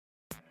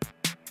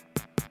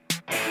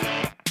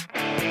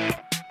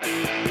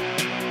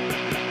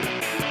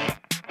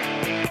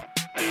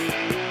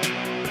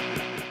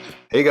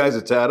Hey guys,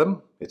 it's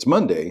Adam. It's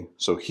Monday,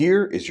 so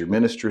here is your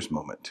minister's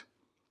moment.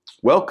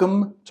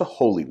 Welcome to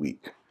Holy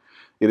Week.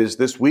 It is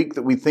this week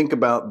that we think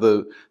about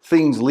the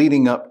things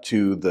leading up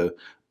to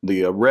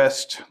the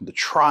arrest, the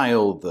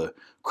trial, the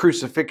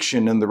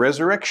crucifixion, and the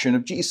resurrection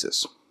of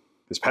Jesus.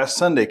 This past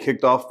Sunday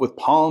kicked off with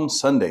Palm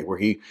Sunday, where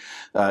he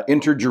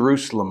entered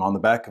Jerusalem on the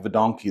back of a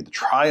donkey, the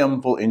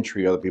triumphal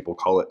entry, other people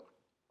call it.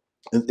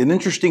 An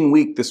interesting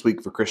week this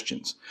week for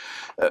Christians.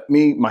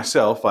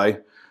 Myself, I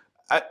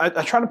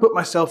try to put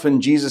myself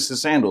in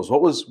Jesus' sandals.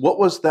 What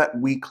was that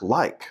week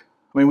like?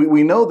 I mean,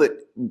 we know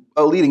that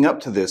leading up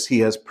to this, he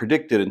has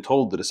predicted and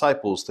told the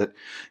disciples that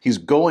he's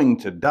going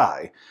to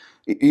die,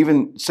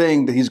 even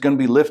saying that he's going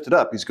to be lifted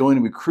up, he's going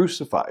to be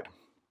crucified.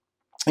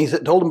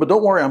 Told him, but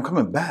don't worry, I'm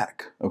coming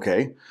back,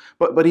 okay?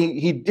 But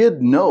he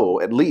did know,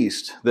 at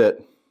least, that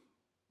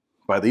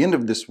by the end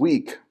of this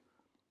week,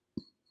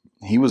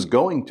 he was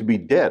going to be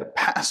dead.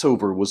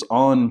 Passover was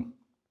on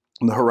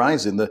the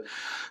horizon,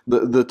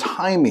 the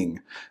timing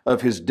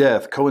of his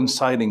death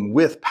coinciding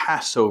with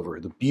Passover,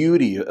 the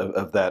beauty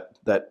of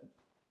that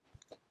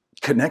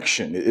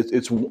connection.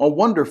 It's a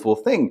wonderful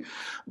thing,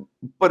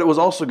 but it was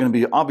also going to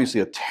be obviously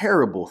a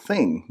terrible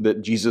thing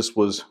that Jesus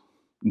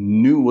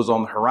knew was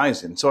on the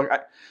horizon. So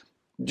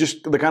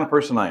just the kind of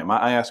person I am,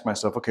 I ask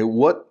myself, okay,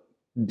 what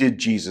did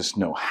Jesus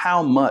know?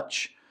 How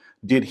much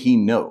did he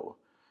know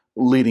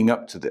leading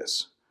up to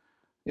this?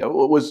 You know,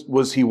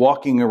 was he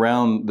walking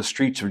around the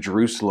streets of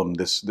Jerusalem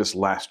this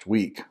last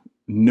week,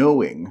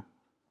 knowing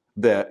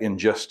that in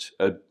just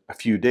a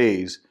few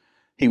days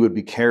he would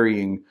be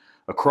carrying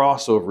a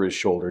cross over his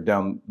shoulder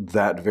down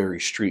that very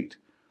street?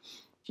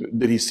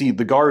 Did he see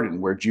the garden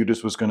where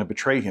Judas was going to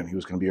betray him? He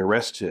was going to be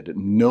arrested,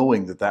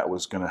 knowing that that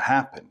was going to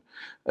happen.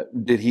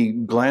 Did he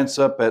glance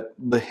up at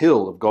the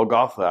hill of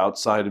Golgotha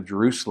outside of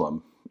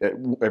Jerusalem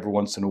every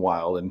once in a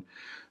while and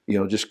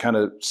just kind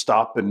of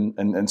stop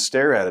and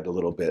stare at it a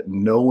little bit,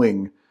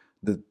 knowing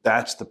that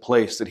that's the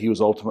place that he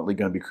was ultimately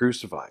going to be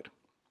crucified?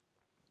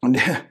 And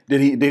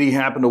did he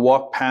happen to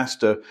walk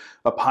past a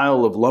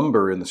pile of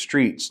lumber in the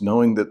streets,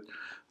 knowing that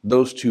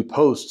those two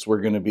posts were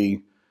going to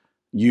be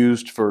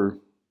used for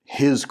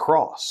his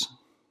cross?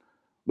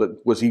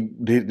 But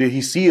did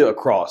he see a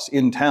cross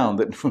in town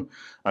that,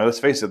 let's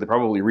face it, they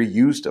probably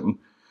reused them,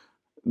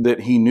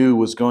 that he knew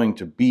was going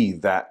to be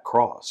that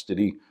cross? Did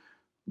he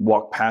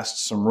walk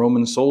past some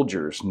Roman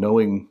soldiers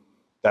knowing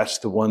that's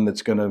the one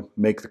that's going to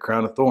make the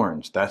crown of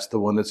thorns, that's the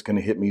one that's going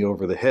to hit me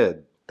over the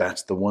head,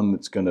 that's the one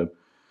that's going to...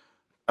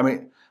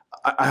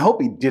 I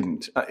hope he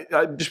didn't,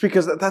 just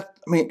because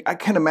I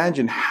can't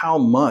imagine how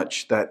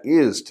much that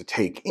is to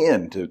take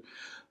in.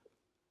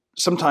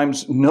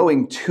 Sometimes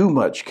knowing too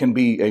much can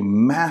be a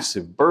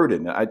massive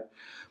burden.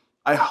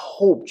 I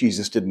hope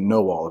Jesus didn't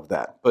know all of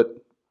that,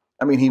 but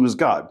he was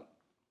God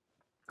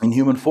in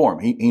human form.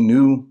 He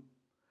knew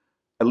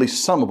at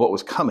least some of what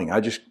was coming. I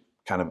just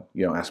kind of,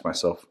 ask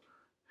myself,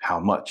 how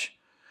much?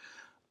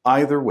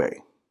 Either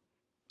way,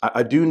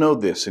 I do know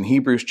this. In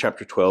Hebrews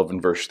chapter 12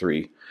 and verse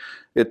 3,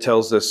 it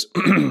tells us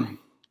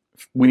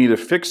we need to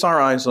fix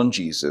our eyes on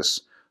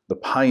Jesus, the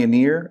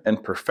pioneer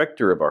and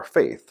perfecter of our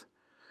faith.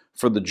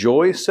 For the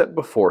joy set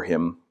before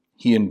him,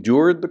 he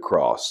endured the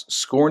cross,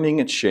 scorning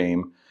its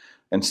shame,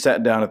 and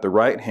sat down at the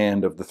right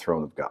hand of the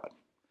throne of God.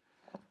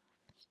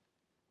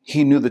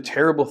 He knew the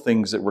terrible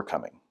things that were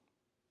coming,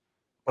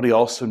 but he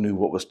also knew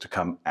what was to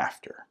come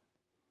after.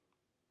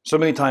 So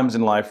many times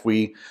in life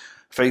we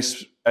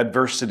face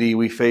adversity,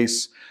 we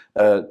face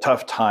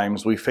tough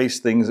times, we face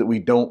things that we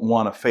don't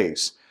want to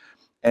face.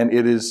 And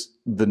it is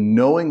the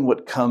knowing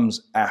what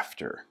comes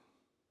after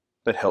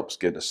that helps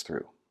get us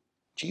through.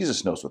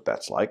 Jesus knows what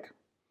that's like.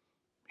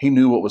 He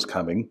knew what was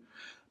coming,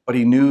 but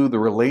he knew the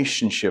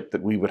relationship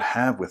that we would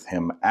have with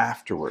him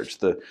afterwards.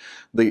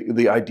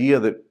 The idea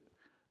that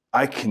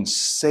I can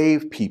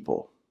save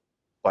people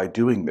by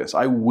doing this.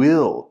 I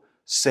will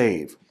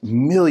save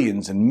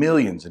millions and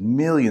millions and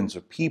millions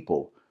of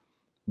people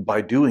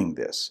by doing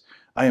this.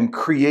 I am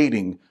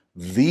creating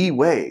the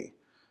way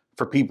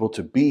for people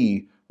to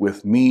be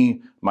with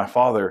me, my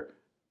Father,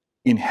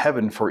 in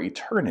heaven for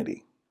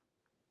eternity.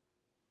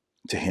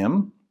 To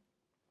him,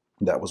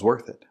 that was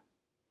worth it.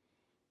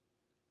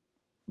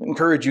 I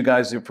encourage you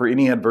guys, for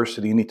any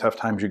adversity, any tough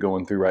times you're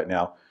going through right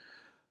now,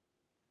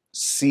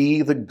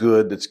 see the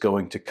good that's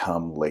going to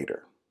come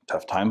later.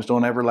 Tough times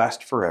don't ever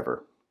last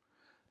forever.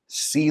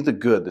 See the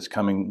good that's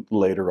coming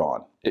later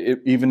on.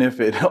 Even if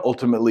it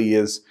ultimately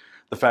is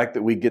the fact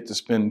that we get to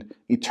spend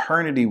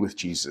eternity with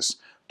Jesus.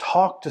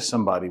 Talk to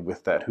somebody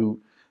with that who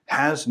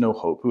has no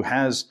hope, who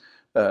has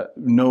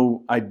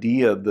no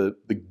idea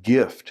the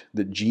gift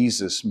that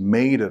Jesus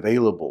made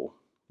available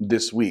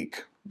this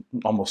week,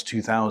 almost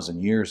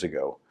 2,000 years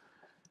ago,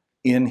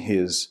 in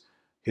his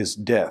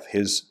death,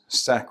 his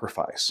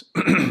sacrifice,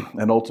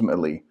 and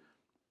ultimately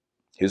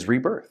his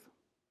rebirth.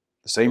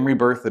 The same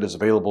rebirth that is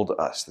available to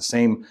us, the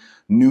same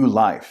new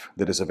life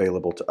that is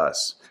available to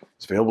us,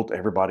 is available to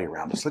everybody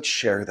around us. Let's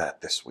share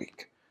that this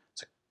week.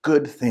 It's a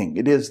good thing.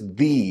 It is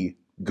the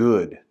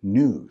good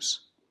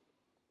news.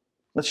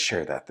 Let's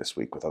share that this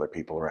week with other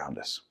people around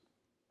us.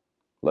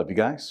 Love you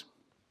guys.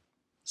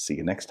 See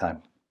you next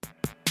time.